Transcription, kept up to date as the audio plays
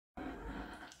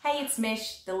Hey, it's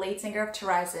Mish, the lead singer of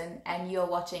Horizon, and you're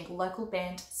watching local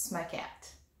band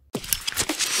Smokeout.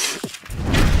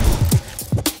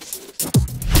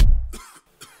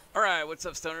 Alright, what's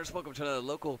up, stoners? Welcome to another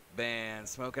local band,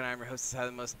 Smokeout. I'm your host, How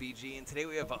the Most BG, and today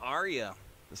we have Arya.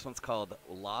 This one's called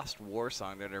Lost War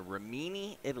Song. They're in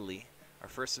Rimini, Italy. Our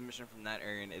first submission from that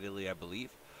area in Italy, I believe.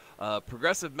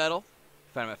 Progressive metal.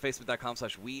 Find them at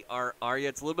facebook.com/wearearya.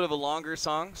 It's a little bit of a longer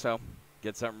song, so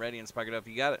get something ready and spark it up if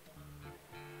you got it.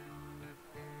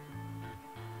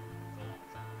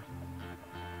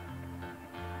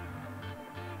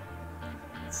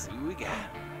 Let's see what we got.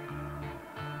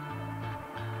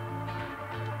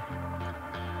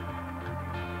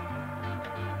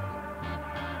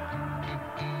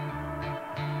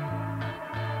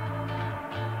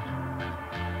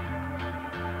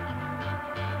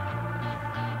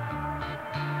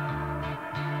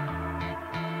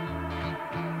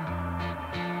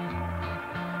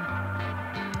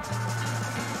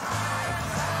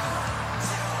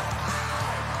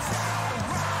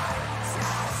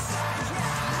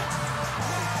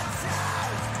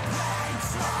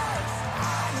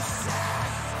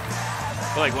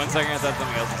 For like 1 second, I thought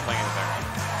something else was playing in the background.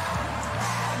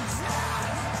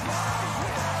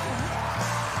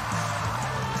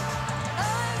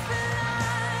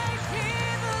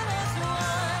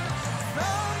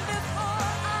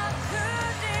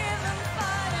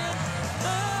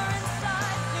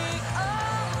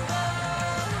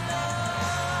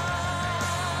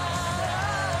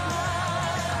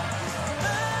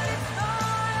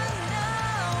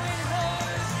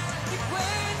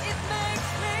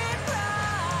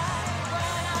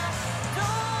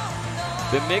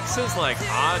 The mix is like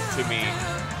odd to me.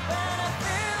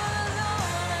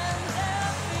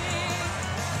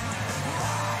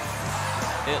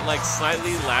 It like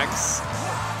slightly lacks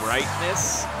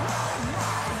brightness,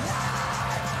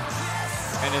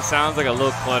 and it sounds like a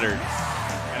little cluttered.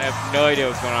 And I have no idea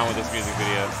what's going on with this music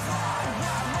video.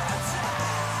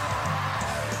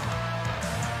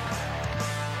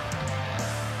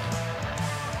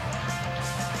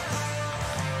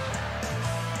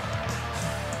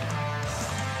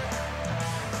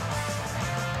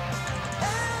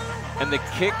 And the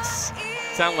kicks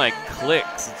sound like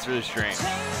clicks. It's really strange.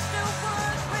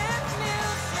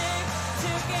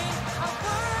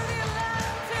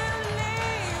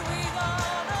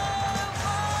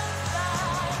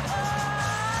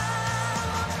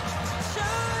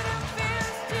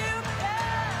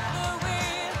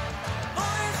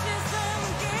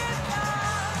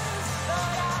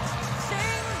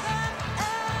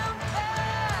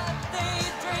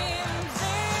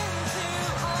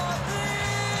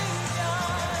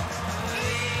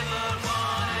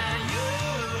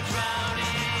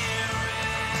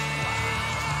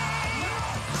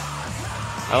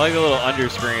 I like the little under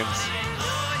screams.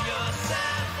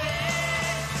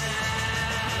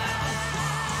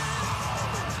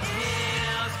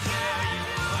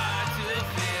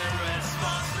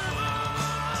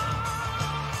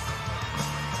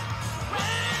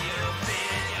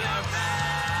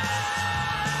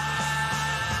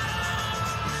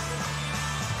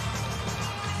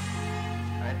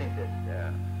 I think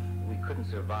that we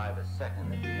couldn't survive a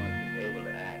second if we weren't able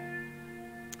to act.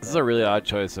 This is a really odd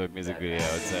choice of music video,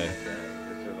 I would say.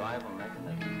 The survival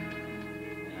mechanism,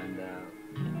 and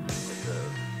it's a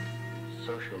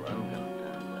social unguent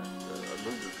and a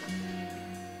lubricant,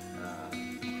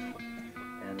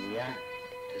 and we act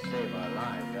to save our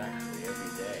lives actually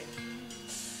every day.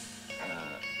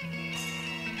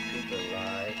 People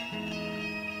lie,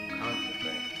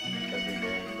 concentrate every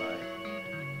day by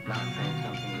not saying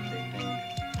something that they think,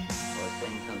 or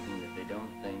saying something that they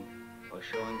don't think, or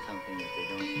showing something that they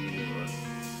don't feel, or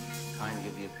trying to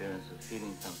give the appearance of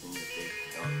feeling something that they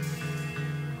don't.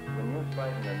 When you're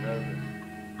frightened or nervous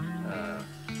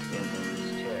in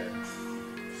this chair,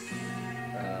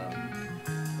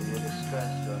 when you're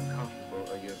distressed or uncomfortable,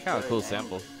 or you're Kind of a cool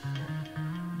sample.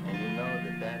 and you know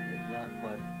that that is not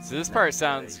what. So this part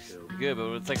sounds good,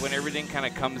 but it's like when everything kind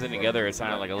of comes in together, it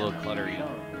sounded like a little cluttery.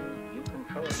 You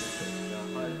control the system, your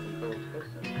heart controls the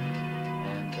system,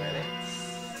 and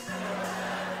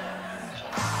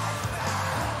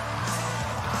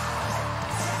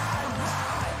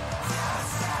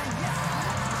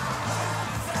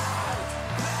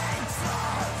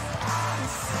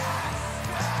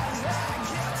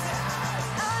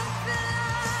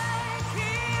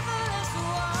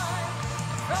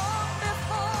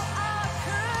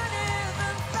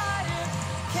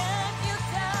Can't you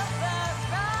tell that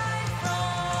right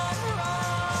from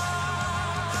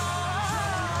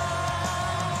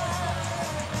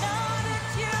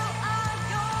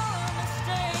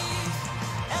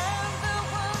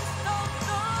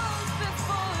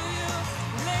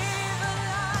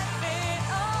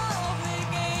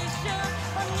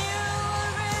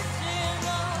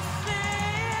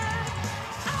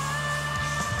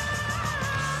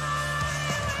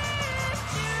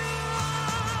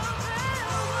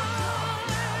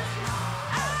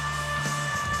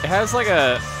has like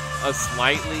a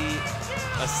slight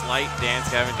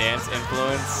Dance Gavin Dance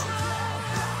influence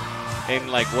in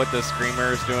like what the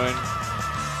screamer is doing.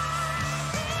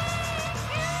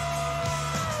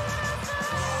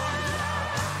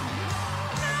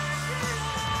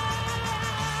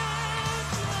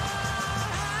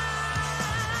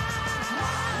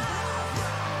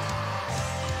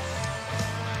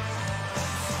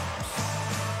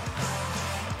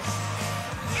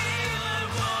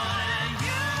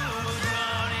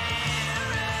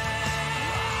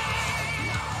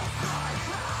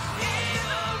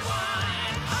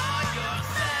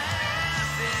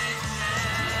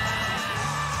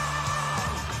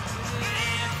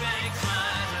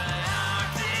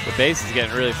 The bass is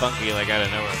getting really funky, like out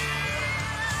of nowhere.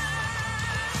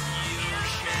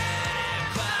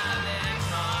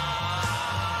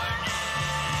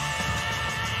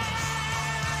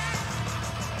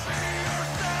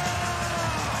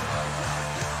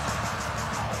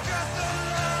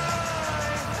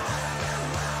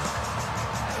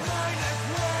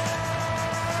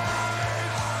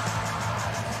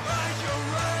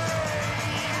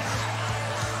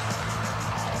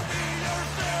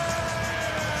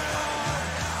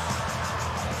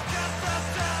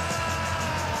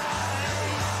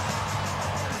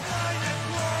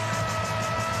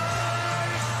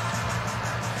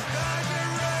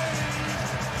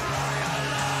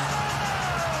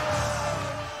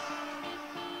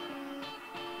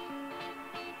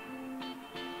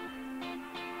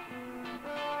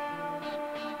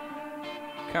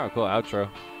 Kind of a cool outro.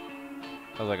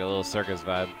 That was like a little circus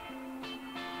vibe.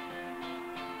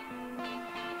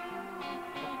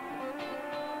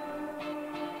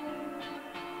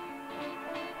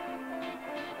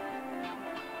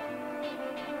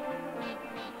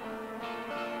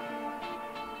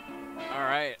 All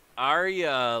right,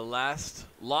 Arya,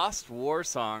 Lost War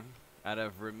song out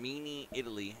of Rimini,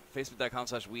 Italy.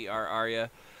 Facebook.com/wearearya.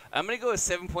 I'm going to go with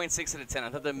 7.6 out of 10. I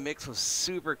thought the mix was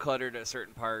super cluttered at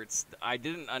certain parts. I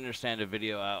didn't understand the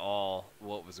video at all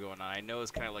what was going on. I know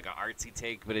it's kind of like an artsy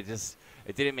take, but it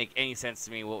didn't make any sense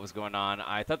to me what was going on.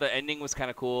 I thought the ending was kind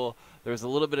of cool. There was a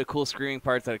little bit of cool screaming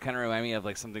parts that kind of remind me of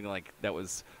like something like that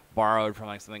was borrowed from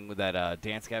like something that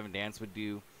Dance Gavin Dance would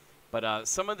do. But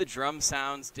some of the drum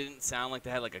sounds didn't sound like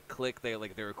they had like a click. They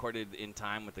recorded in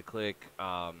time with the click.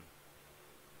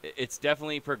 It's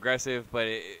definitely progressive, but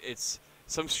it's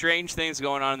some strange things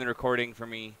going on in the recording for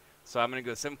me. So I'm going to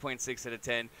go 7.6 out of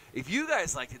 10. If you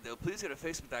guys liked it, though, please go to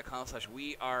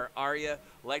Facebook.com/wearearya.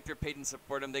 Like their page and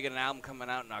support them. They got an album coming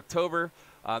out in October.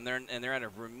 They're out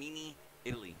of Rimini,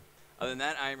 Italy. Other than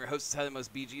that, I am your host, Tyler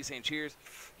Most BG, saying cheers,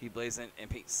 keep blazing, and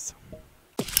peace.